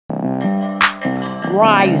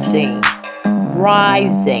rising,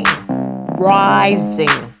 rising, rising,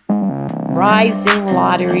 rising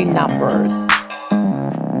lottery numbers,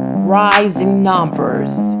 rising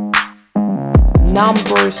numbers,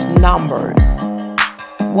 numbers.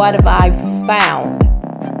 What have I found?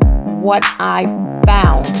 What I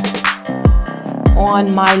found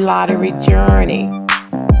on my lottery journey?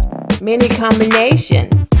 Many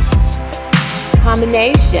combinations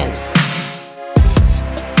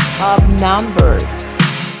of numbers,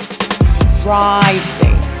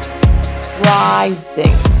 rising,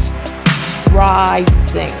 rising,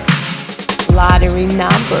 rising, lottery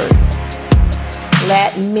numbers.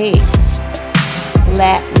 Let me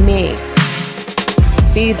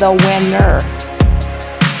be the winner.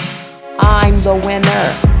 I'm the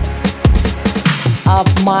winner of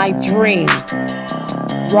my dreams.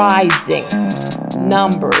 Rising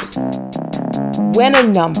numbers, winner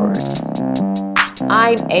numbers.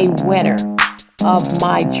 I'm a winner of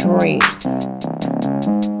my dreams.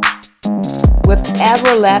 With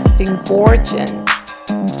everlasting fortunes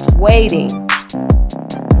waiting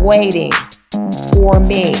for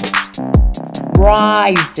me.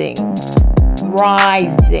 Rising,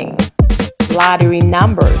 lottery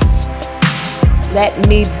numbers. Let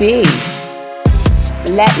me be.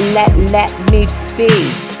 Let me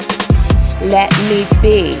be. Let me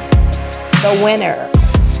be the winner.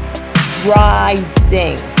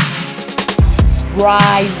 Rising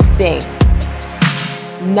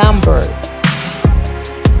numbers.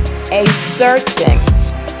 A certain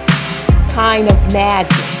kind of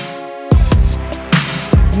magic.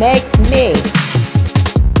 Make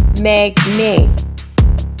me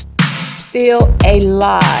feel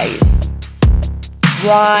alive.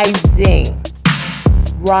 Rising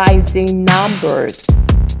numbers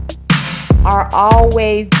are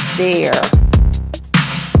always there.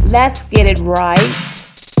 Let's get it right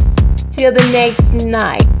till the next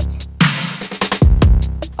night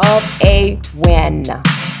of a win.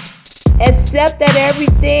 Except that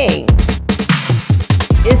everything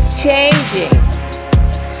is changing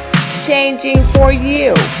for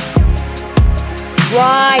you.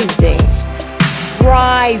 Rising,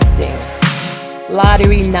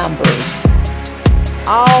 lottery numbers.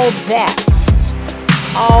 All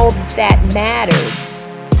that matters.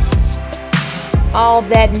 All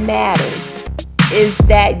that matters is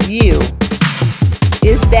that you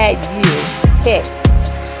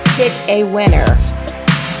pick a winner.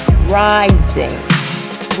 Rising,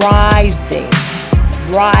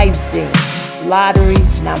 lottery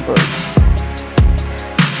numbers.